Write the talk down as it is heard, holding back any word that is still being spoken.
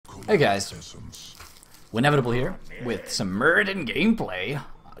Hey guys, wInevitable here with some Muradin gameplay.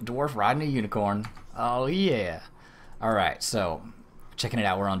 Dwarf riding a unicorn. Oh yeah. Alright, so checking it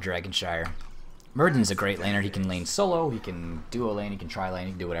out, we're on Dragonshire. Muradin's a great laner. He can lane solo, he can duo lane, he can tri-lane,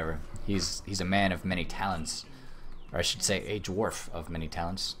 he can do whatever. He's a man of many talents. Or I should say a dwarf of many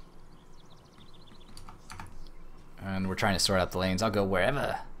talents. And we're trying to sort out the lanes. I'll go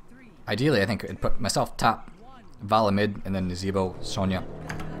wherever. Ideally, I think I'd put myself top, Vala mid, and then Nazebo, Sonya,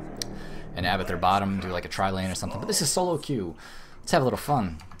 and Abathur bottom, do like a tri-lane or something. But this is solo queue. Let's have a little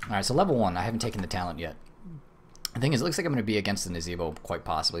fun. Alright, so level 1, I haven't taken the talent yet. The thing is, it looks like I'm going to be against the Nazebo, quite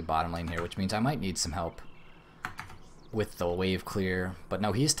possibly bottom lane here, which means I might need some help with the wave clear. But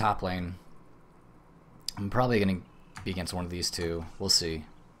no, he's top lane. I'm probably going to be against one of these two. We'll see.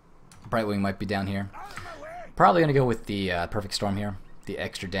 Brightwing might be down here. Probably going to go with the Perfect Storm here. The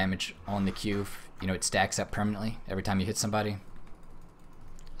extra damage on the Q. You know, it stacks up permanently every time you hit somebody.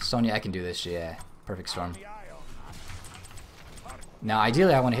 Sonya, I can do this, yeah. Perfect Storm. Now,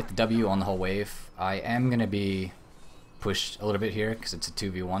 ideally, I want to hit the W on the whole wave. I am going to be pushed a little bit here because it's a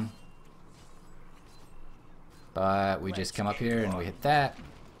 2v1. But we just come up here and we hit that.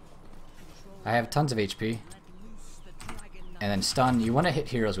 I have tons of HP. And then stun. You want to hit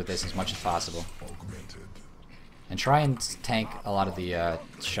heroes with this as much as possible. And try and tank a lot of the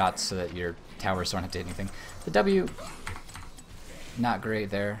shots so that your towers don't have to hit anything. The W, not great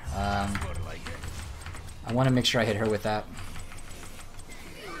there. I want to make sure I hit her with that.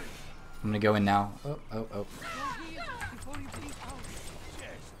 I'm going to go in now. Oh, oh, oh.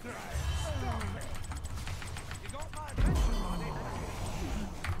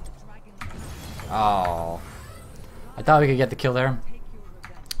 Oh. I thought we could get the kill there.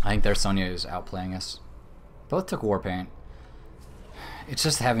 I think their Sonya is outplaying us. Both took Warpaint. It's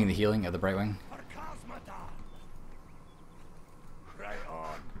just having the healing of the Brightwing.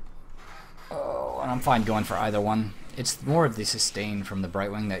 Oh, and I'm fine going for either one. It's more of the sustain from the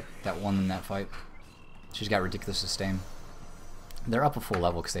Brightwing that won in that fight. She's got ridiculous sustain. They're up a full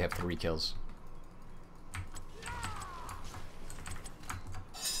level because they have 3 kills.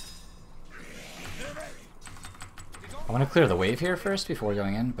 I want to clear the wave here first before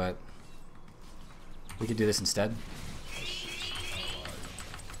going in, but we could do this instead.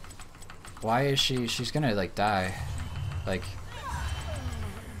 Why is she's gonna like die. Like,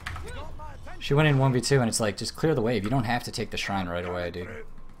 she went in 1v2 and it's like, just clear the wave. You don't have to take the shrine right away, dude.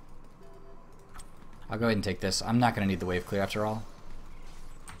 I'll go ahead and take this. I'm not gonna need the wave clear after all.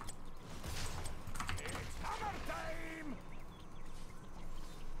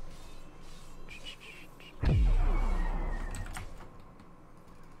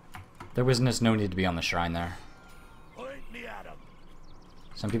 There was just no need to be on the shrine there.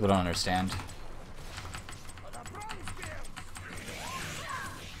 Some people don't understand.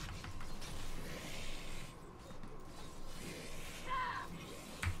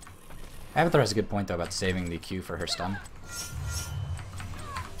 Abathur has a good point though about saving the Q for her stun.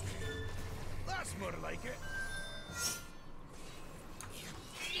 That's more like it.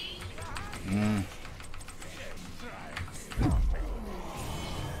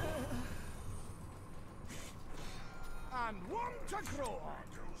 And one to grow.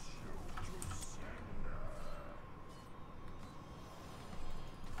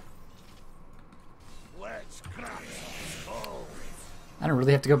 Let's crack some skulls. I don't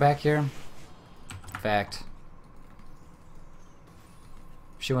really have to go back here. In fact,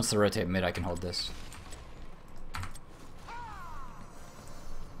 if she wants to rotate mid, I can hold this.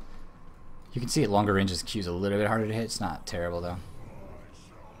 You can see at longer ranges, Q's a little bit harder to hit. It's not terrible though.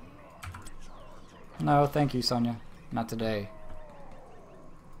 No, thank you, Sonya. Not today.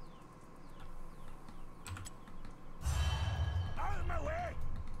 Out of my way.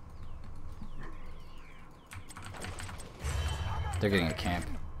 They're getting a camp.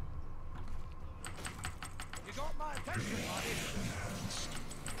 You got my attention, buddy.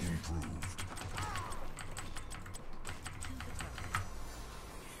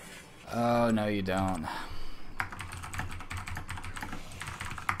 Oh, no you don't.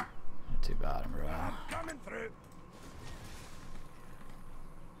 Too bottom, bro. Coming through.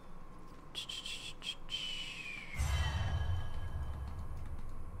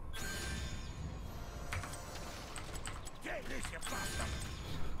 Get this, you bastard.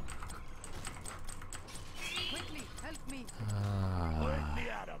 Quickly, help me. Point me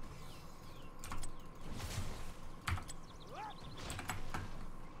at him.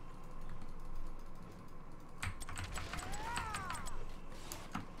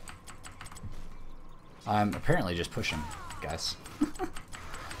 I'm apparently just pushing, guys.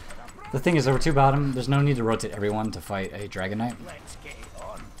 The thing is, there were 2 bottom. There's no need to rotate everyone to fight a Dragon Knight. Let's get it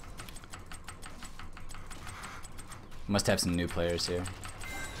on. Must have some new players here.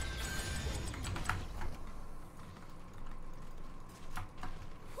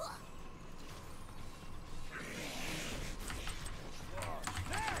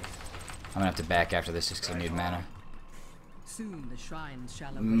 I'm gonna have to back after this just because I need mana. Soon the shrines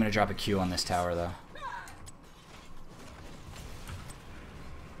shall I'm gonna drop a Q on this tower though.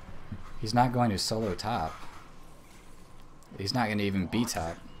 He's not going to solo top. He's not gonna even be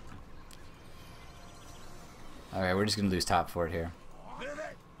top. Alright, we're just gonna lose top for it here.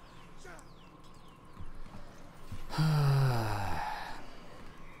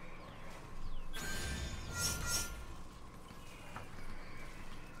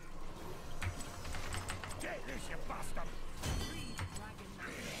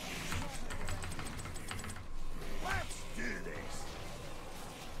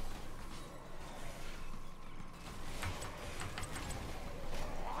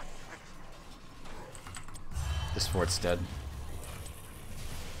 This fort's dead.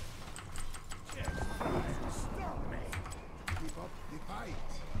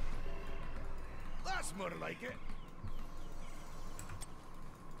 That's more like it.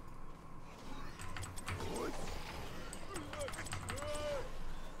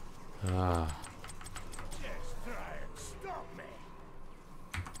 Just try and stop me.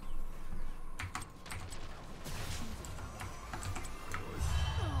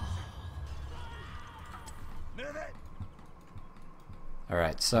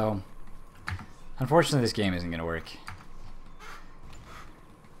 Alright, so unfortunately this game isn't gonna work.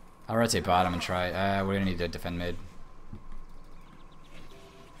 I'll rotate bottom and try. We're gonna need to defend mid.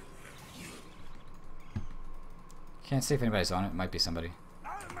 Can't see if anybody's on it. Might be somebody.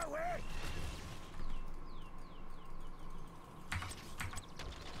 Out of my way.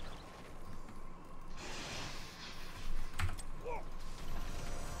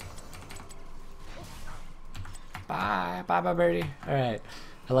 Bye, bye, bye, birdie. Alright.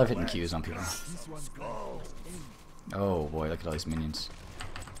 I love hitting Qs on people. Oh boy, look at all these minions.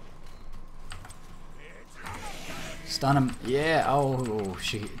 Stun him. Yeah. Oh,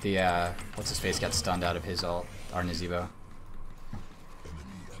 what's his face got stunned out of his ult. Our Nazebo.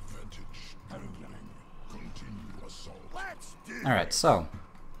 Alright, so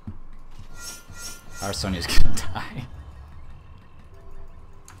our Sonya's gonna die.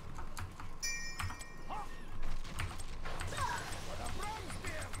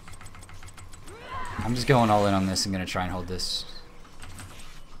 I'm just going all in on this. I'm gonna try and hold this.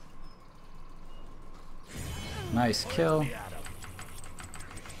 Nice kill.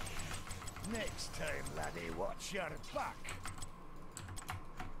 Next time, laddie, watch your back.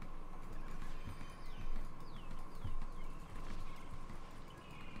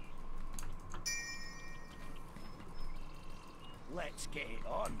 Let's get it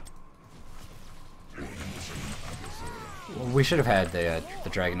on. Well, we should have had the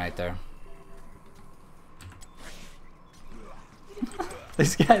Dragon Knight there.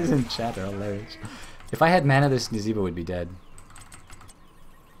 These guys in chat are hilarious. If I had mana, this Nazebo would be dead.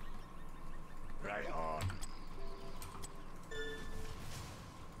 Right on.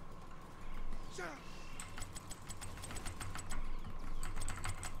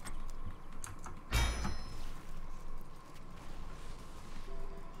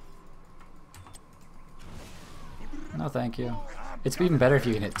 No, thank you. It's even better if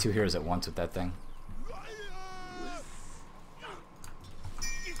you can hit 2 heroes at once with that thing.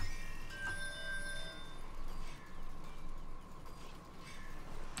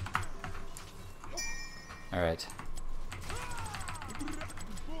 Alright.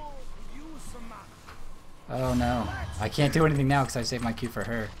 Oh no. I can't do anything now because I saved my Q for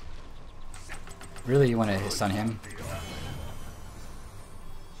her. Really, you want to stun him?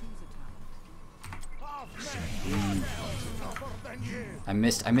 I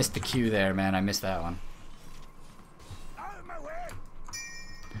missed the Q there, man. I missed that one.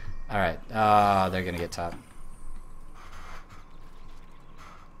 Alright. They're gonna get top.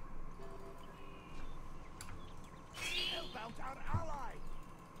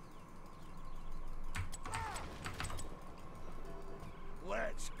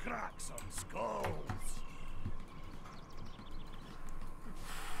 Let's crack some skulls.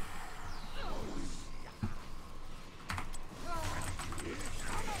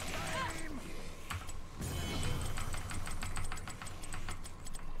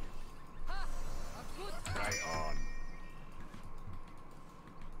 Right on.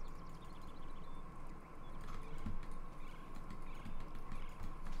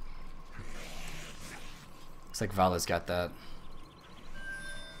 Looks like Vala's got that.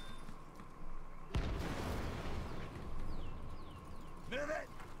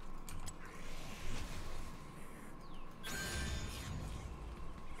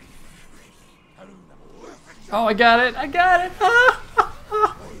 Oh, I got it! I got it!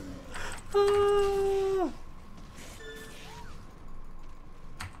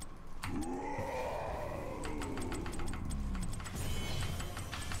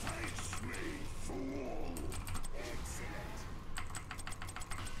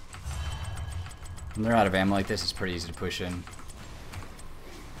 When they're out of ammo like this, it's pretty easy to push in.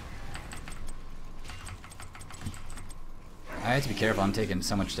 I have to be careful, I'm taking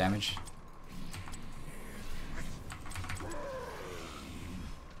so much damage.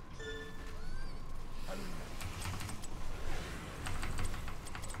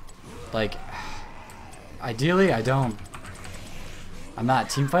 Like, ideally, I'm not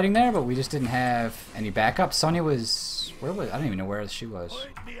team fighting there, but we just didn't have any backup. Sonya was, where was, I don't even know where she was.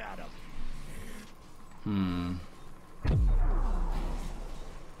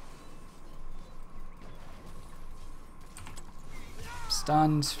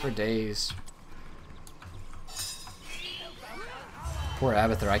 Stunned for days. Poor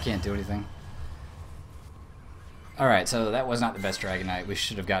Abathur, I can't do anything. Alright, so that was not the best Dragonite. We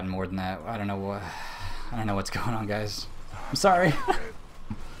should have gotten more than that. I don't know what's going on, guys. I'm sorry.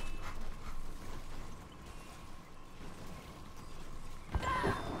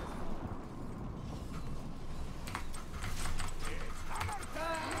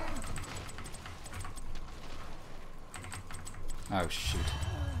 Oh shoot.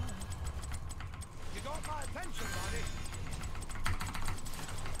 You got my attention, buddy.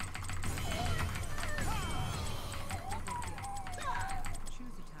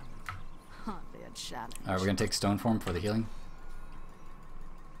 Choose a talent. Hardly a challenge. Alright, we're gonna take stone form for the healing.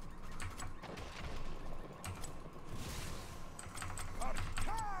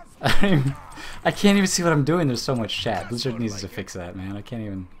 I can't even see what I'm doing, there's so much chat. Blizzard needs to fix that, man. I can't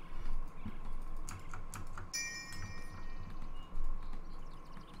even.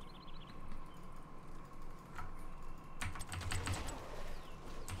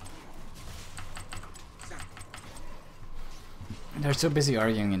 They're so busy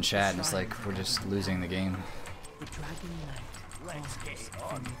arguing in chat, and it's like we're just losing the game. The Dragon Knight Let's get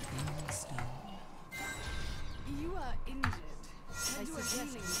on. You are injured. I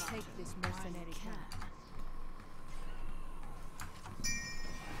suggest you take this mercenary camp.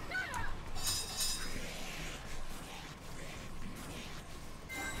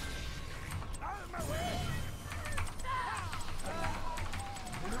 Out of my way.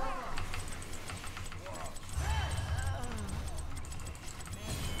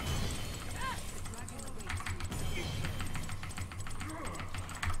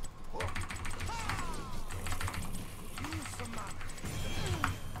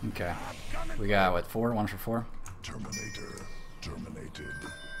 Okay. We got, what, 4? 1 for 4? Terminator terminated.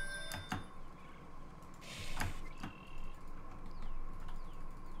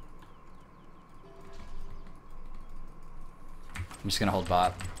 I'm just gonna hold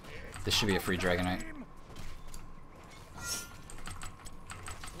bot. This should be a free Dragonite.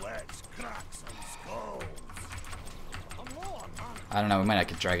 Let's crack some skulls. I'm low on mana. I don't know, we might not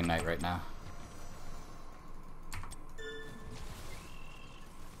get Dragonite right now.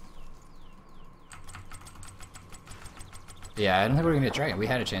 Yeah, I don't think we're gonna get Dragon. We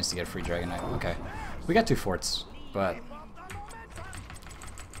had a chance to get a free Dragonite. Okay. We got 2 forts, but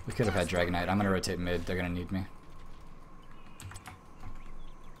we could have had Dragonite. I'm gonna rotate mid, they're gonna need me.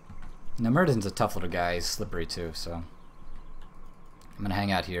 Now Muradin's a tough little guy, he's slippery too, so I'm gonna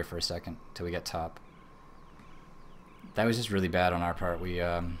hang out here for a second till we get top. That was just really bad on our part. We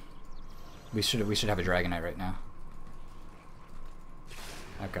should have a Dragonite right now.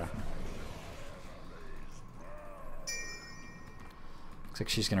 Okay. Looks like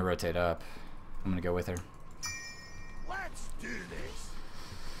she's gonna rotate up. I'm gonna go with her. Let's do this.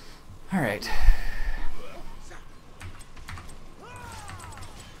 Alright.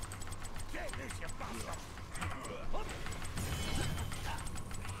 Get this, you bastard.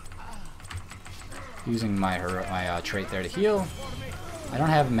 Using my trait there to heal. I don't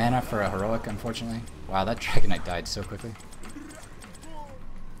have mana for a heroic, unfortunately. Wow, that Dragonite died so quickly.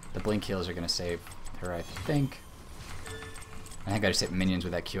 The blink heals are gonna save her, I think. I think I just hit minions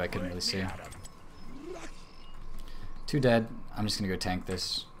with that Q, I couldn't really see. 2 dead. I'm just gonna go tank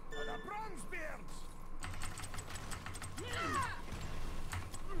this.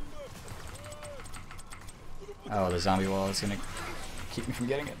 Oh, the zombie wall is gonna keep me from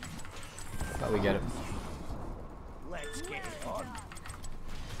getting it. But we get it. Let's get it on.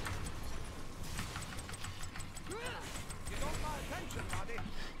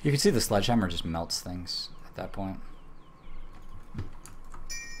 You can see the sledgehammer just melts things at that point.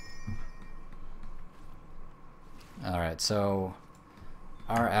 Alright, so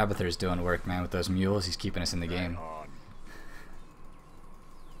Our Abathur's doing work, man, with those mules. He's keeping us in the game.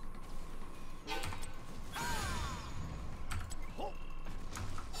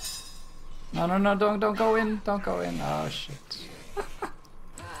 No, no, no, don't go in. Don't go in. Oh, shit.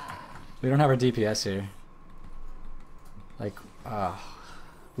 We don't have our DPS here. Like,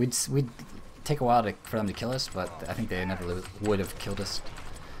 we'd take a while for them to kill us, but I think they never would have killed us.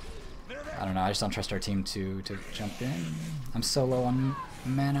 I don't know, I just don't trust our team to jump in. I'm so low on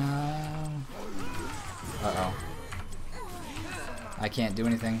mana. Uh-oh. I can't do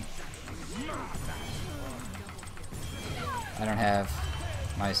anything. I don't have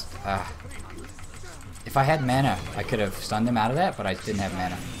my... If I had mana, I could have stunned them out of that, but I didn't have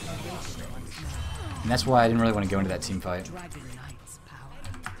mana. And that's why I didn't really want to go into that team fight.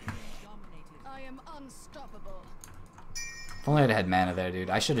 I am unstoppable. If only I'd had mana there, dude.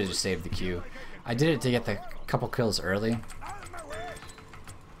 I should have just saved the Q. I did it to get the couple kills early.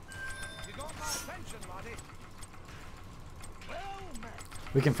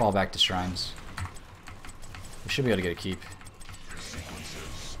 We can fall back to shrines. We should be able to get a keep.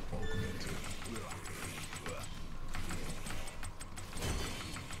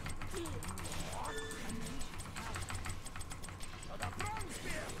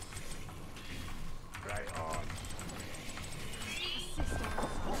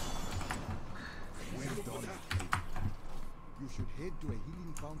 You should head to a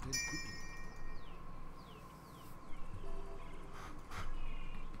healing fountain quickly.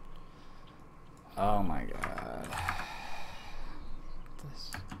 Oh my god.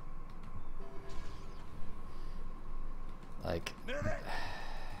 This. Like,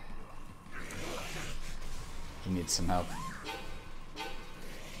 he needs some help.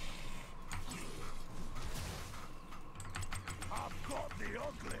 I've got the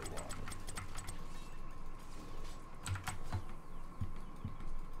ugly one.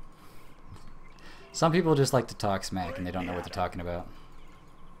 Some people just like to talk smack and they don't know what they're talking about.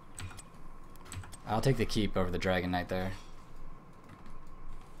 I'll take the keep over the Dragon Knight there.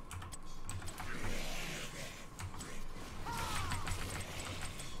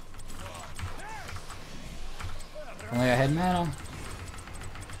 If only I had mana.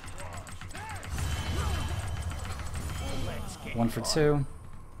 One for two.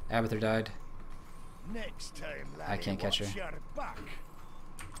 Abathur died. Next time, I can't catch her. watch your back.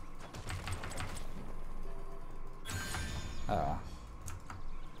 Oh.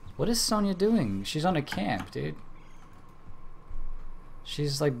 What is Sonya doing? She's on a camp, dude.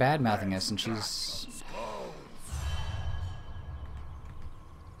 She's like bad-mouthing us and she's...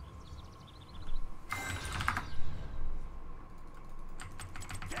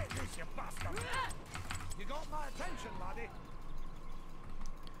 Get this, you bastard. You got my attention, laddie.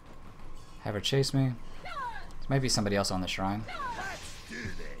 Have her chase me. There might be somebody else on the shrine. Let's do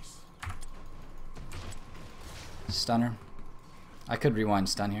this. Stun her. I could rewind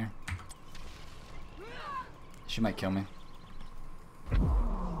stun here. She might kill me.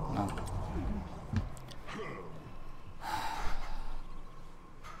 No.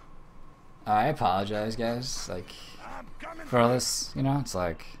 I apologize, guys. Like, I'm coming for all this, you know, it's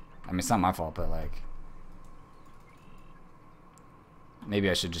like, I mean, it's not my fault, but like, maybe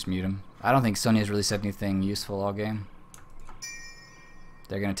I should just mute him. I don't think Sonya's really said anything useful all game.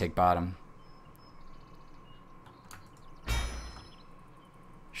 They're gonna take bottom.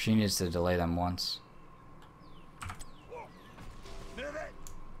 She needs to delay them once.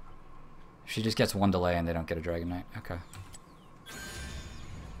 She just gets one delay and they don't get a Dragon Knight. Okay.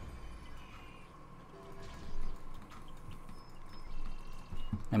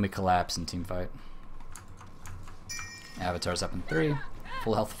 And we collapse in team fight. Avatar's up in 3.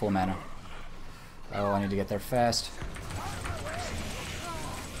 Full health, full mana. Oh, I need to get there fast.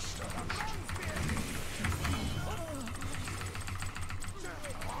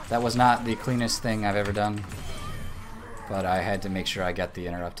 That was not the cleanest thing I've ever done, but I had to make sure I got the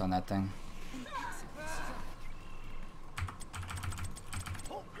interrupt on that thing.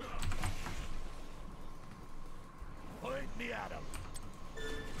 Point me at him.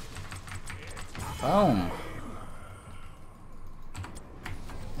 Boom!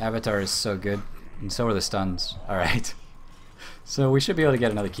 Avatar is so good, and so are the stuns. Alright. So we should be able to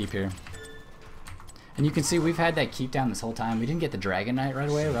get another keep here. And you can see we've had that keep down this whole time. We didn't get the Dragon Knight right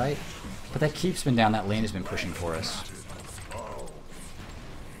away, right? But that keep's been down, that lane has been pushing for us.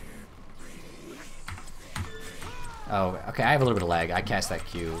 Oh, okay, I have a little bit of lag. I cast that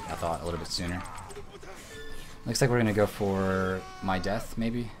Q, I thought, a little bit sooner. Looks like we're gonna go for my death,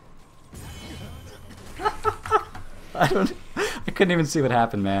 maybe? I couldn't even see what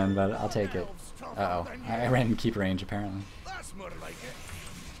happened, man, but I'll take it. Uh-oh, I ran in keep range, apparently. That's more like it.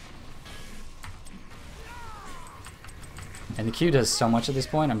 And the Q does so much at this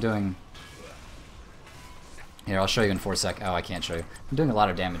point. I'm doing... Here, I'll show you in 4 seconds. Oh, I can't show you. I'm doing a lot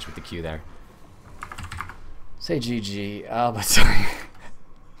of damage with the Q there. Say GG. Oh, but sorry.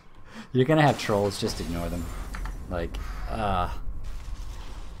 You're gonna have trolls, just ignore them. Like, that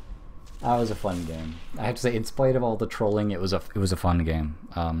was a fun game. I have to say, in spite of all the trolling, it was a fun game.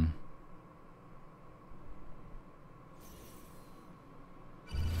 Yeah,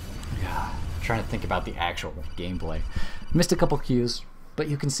 I'm trying to think about the actual gameplay. Missed a couple Qs, but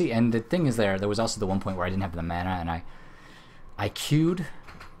you can see, and the thing is there was also the one point where I didn't have the mana, and I Q'd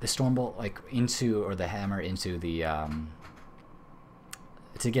the Stormbolt like into, or the hammer into the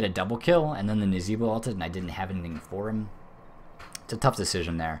to get a double kill, and then the Nizebo ulted, and I didn't have anything for him. It's a tough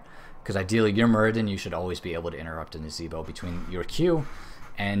decision there, because ideally your Muradin, you should always be able to interrupt a Nizebo between your Q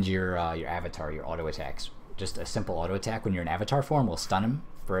and your avatar, your auto attacks. Just a simple auto attack when you're in avatar form will stun him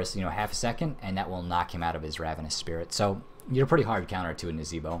for half a second, and that will knock him out of his ravenous spirit. So you're a pretty hard counter to a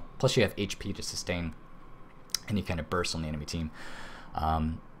Nizebo. Plus you have HP to sustain, and you kind of burst on the enemy team.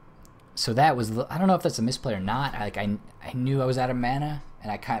 So that was, I don't know if that's a misplay or not. I knew I was out of mana,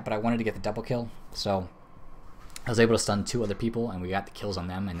 and but I wanted to get the double kill, so I was able to stun 2 other people, and we got the kills on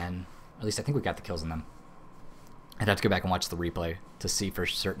them, and then, at least I think we got the kills on them. I'd have to go back and watch the replay to see for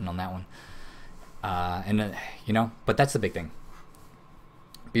certain on that one. But that's the big thing.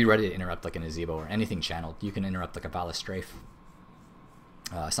 Be ready to interrupt like a Nizebo or anything channeled. You can interrupt like a Vala Strafe,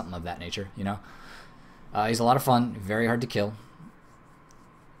 something of that nature, He's a lot of fun, very hard to kill.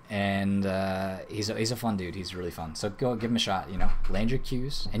 And he's a fun dude. He's really fun. So go give him a shot. Land your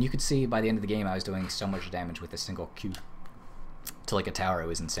Qs, and you could see by the end of the game I was doing so much damage with a single Q to like a tower. It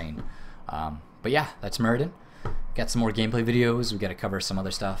was insane. But yeah, that's Muradin. Got some more gameplay videos. We got to cover some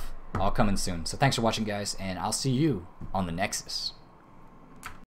other stuff. All coming soon. So thanks for watching, guys, and I'll see you on the Nexus.